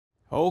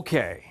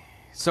Okay,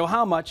 so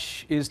how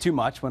much is too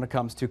much when it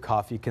comes to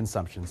coffee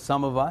consumption?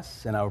 Some of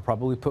us, and I would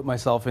probably put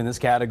myself in this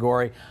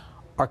category,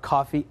 are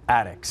coffee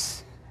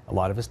addicts. A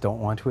lot of us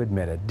don't want to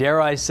admit it. Dare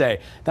I say,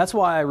 that's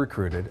why I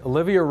recruited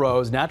Olivia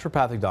Rose,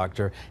 naturopathic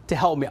doctor, to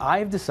help me. I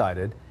have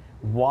decided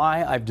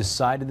why I've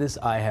decided this.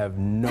 I have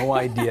no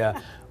idea.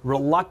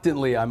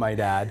 Reluctantly, I might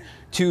add,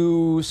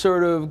 to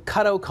sort of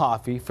cut out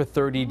coffee for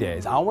 30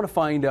 days. I want to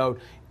find out,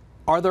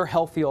 are there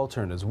healthy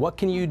alternatives? What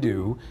can you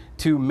do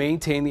to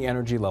maintain the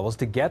energy levels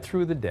to get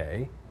through the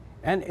day?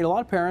 And a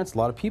lot of parents, a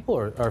lot of people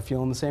are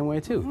feeling the same way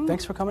too.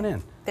 Thanks for coming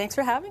in. Thanks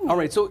for having me. All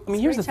right, so I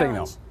mean, here's the thing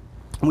though.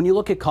 When you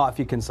look at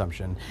coffee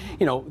consumption,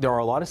 you know, there are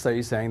a lot of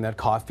studies saying that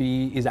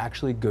coffee is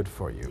actually good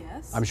for you.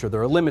 Yes. I'm sure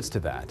there are limits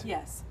to that.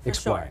 Yes,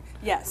 Explain. sure.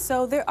 Yes,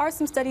 so there are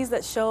some studies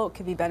that show it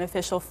can be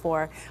beneficial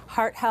for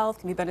heart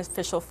health, can be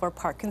beneficial for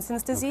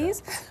Parkinson's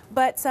disease,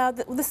 but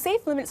the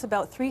safe limit is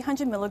about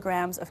 300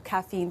 milligrams of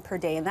caffeine per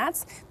day, and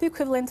that's the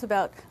equivalent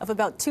of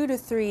about 2 to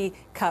 3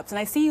 cups. And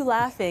I see you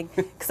laughing,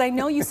 because I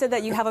know you said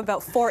that you have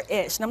about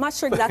 4-ish, and I'm not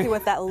sure exactly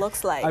what that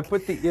looks like. I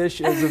put the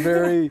ish as a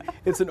very,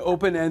 it's an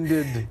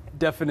open-ended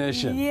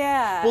definition.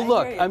 Yeah. Well,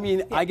 look, I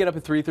mean, I get up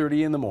at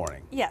 3:30 in the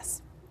morning.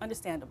 Yes,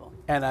 understandable.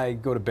 And I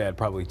go to bed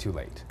probably too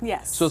late.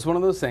 Yes. So it's one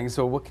of those things.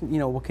 So what can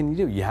you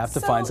do? You have to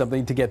find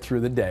something to get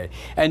through the day.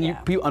 And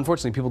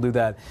unfortunately, people do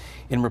that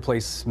in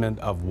replacement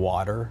of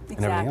water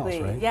and everything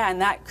else, right? Yeah, and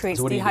that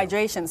creates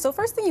dehydration. So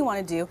first thing you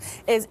want to do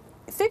is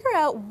figure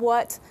out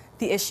what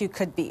the issue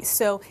could be.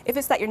 So if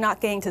it's that you're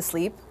not getting to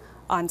sleep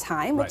on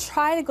time, we'll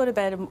try to go to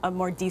bed a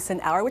more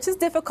decent hour, which is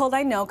difficult,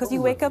 I know, because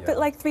you wake up at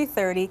like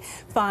 3:30.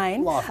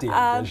 Fine. Lofty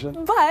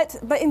ambition.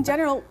 But in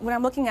general, when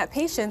I'm looking at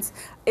patients,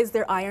 is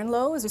there iron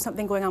low? Is there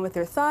something going on with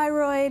their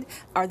thyroid?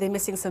 Are they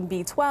missing some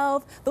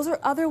B12? Those are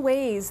other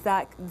ways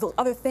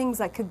other things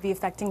that could be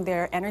affecting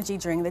their energy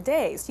during the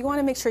day. So you want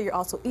to make sure you're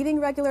also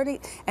eating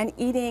regularly and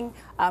eating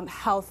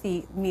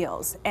healthy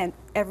meals. And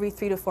every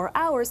 3 to 4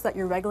 hours so that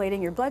you're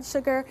regulating your blood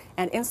sugar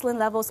and insulin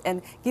levels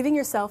and giving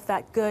yourself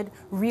that good,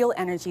 real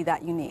energy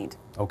that you need.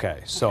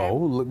 Okay,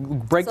 so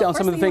break down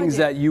some of the things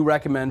that you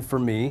recommend for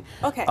me,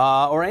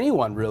 or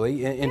anyone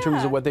really, in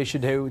terms of what they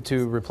should do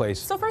to replace.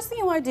 So first thing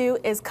you want to do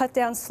is cut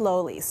down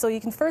slowly. So you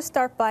can first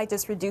start by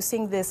just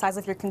reducing the size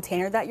of your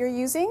container that you're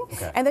using,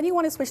 and then you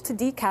want to switch to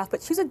decaf,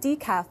 but choose a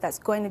decaf that's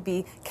going to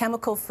be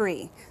chemical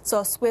free. So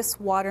a Swiss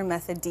water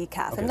method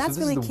decaf, and that's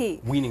really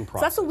key. Weaning process.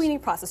 So that's the weaning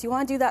process. You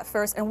want to do that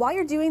first, and while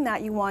you're doing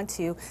that, you want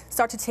to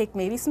start to take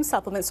maybe some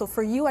supplements. So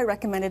for you, I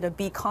recommended a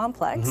B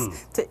complex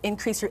to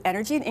increase your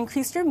energy and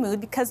increase your mood,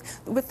 because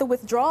with the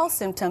withdrawal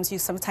symptoms, you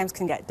sometimes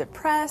can get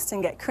depressed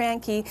and get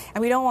cranky,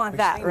 and we don't want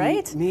that,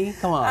 right? Me?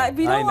 Come on.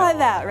 We don't want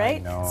that,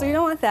 right? So you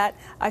don't want that.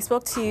 I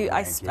spoke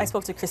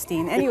to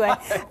Christine anyway.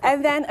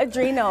 And then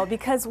adrenal,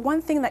 because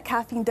one thing that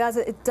caffeine does,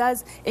 it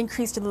does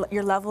increase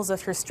your levels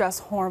of your stress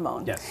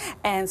hormone. Yes.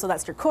 And so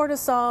that's your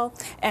cortisol.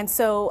 And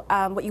so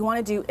what you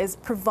want to do is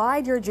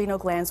provide your adrenal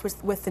glands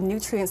with the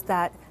nutrients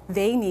that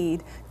they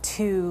need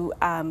to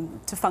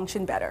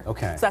function better.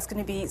 Okay. So that's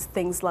going to be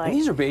things like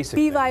these are basic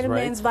B things,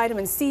 vitamins, right?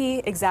 vitamin C,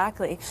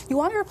 exactly. You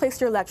want to replace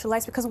your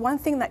electrolytes, because one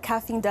thing that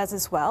caffeine does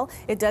as well,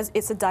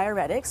 it's a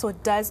diuretic, so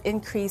it does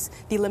increase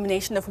the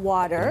elimination of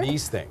water. And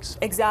these things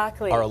are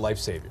a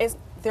lifesaver.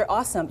 They're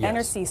awesome. Yes.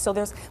 Ener-C. So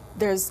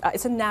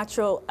it's a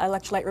natural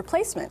electrolyte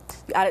replacement.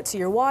 You add it to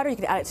your water. You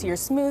can add it to your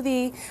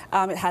smoothie.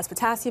 It has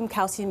potassium,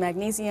 calcium,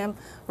 magnesium,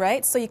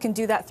 right? So you can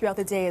do that throughout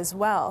the day as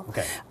well.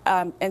 Okay.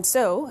 And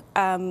so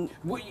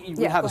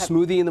you have a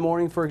smoothie in the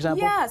morning, for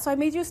example. Yeah. So I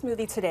made you a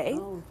smoothie today.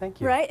 Oh, thank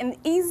you. Right. An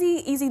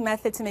easy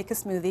method to make a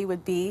smoothie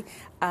would be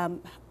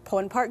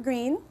 1 part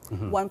green,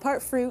 1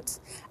 part fruit.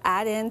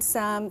 Add in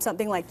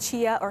something like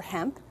chia or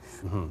hemp.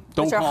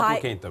 Don't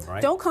complicate them,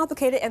 right? Don't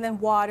complicate it, and then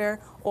water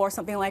or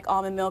something like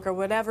almond milk or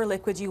whatever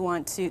liquid you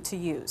want to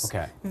use.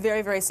 Okay.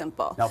 Very, very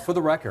simple. Now, for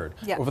the record,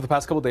 over the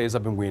past couple of days,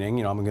 I've been weaning.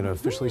 You know, I'm going to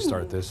officially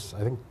start this, I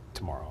think,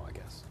 tomorrow, I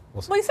guess.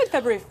 We'll see. Well, you said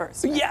February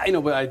 1st. Right? Yeah, I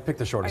know, but I picked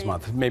the shortest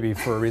month, maybe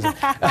for a reason.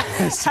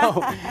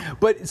 so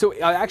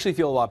I actually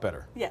feel a lot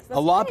better. Yes, that's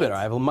a lot better.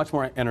 I have much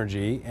more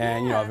energy,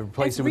 and you know, I've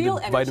replaced it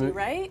with the vitamin.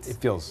 Right? It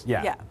feels,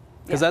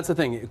 because that's the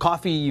thing.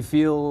 Coffee, you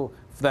feel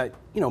that,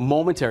 you know,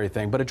 momentary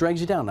thing, but it drags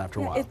you down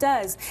after a while. It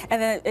does,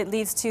 and then it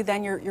leads to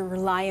you're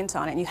reliant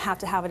on it, and you have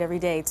to have it every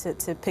day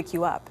to pick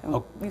you up.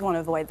 And we want to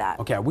avoid that.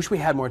 Okay, I wish we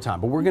had more time,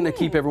 but we're going to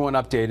keep everyone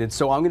updated.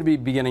 So I'm going to be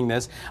beginning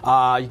this.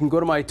 You can go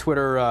to my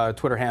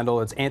Twitter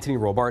handle. It's Antony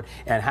Robart,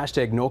 and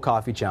hashtag No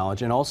Coffee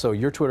Challenge, and also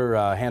your Twitter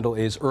handle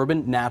is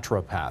Urban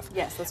Naturopath.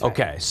 Yes, that's right.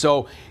 Okay,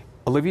 so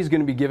Olivia's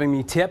going to be giving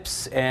me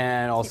tips,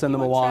 and I'll send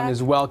them along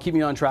as well. Keep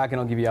me on track, and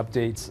I'll give you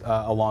updates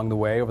along the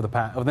way over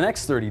the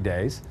next 30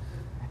 days.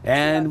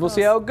 And we'll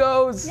see how it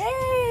goes.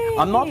 Yay!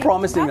 I'm not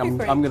promising I'm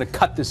going to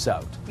cut this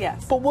out.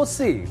 Yes. But we'll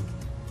see.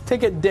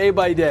 Take it day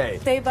by day.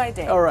 Day by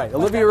day. All right.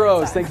 Olivia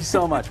Rose, thank you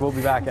so much. We'll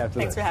be back after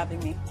this. Thanks for having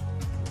me.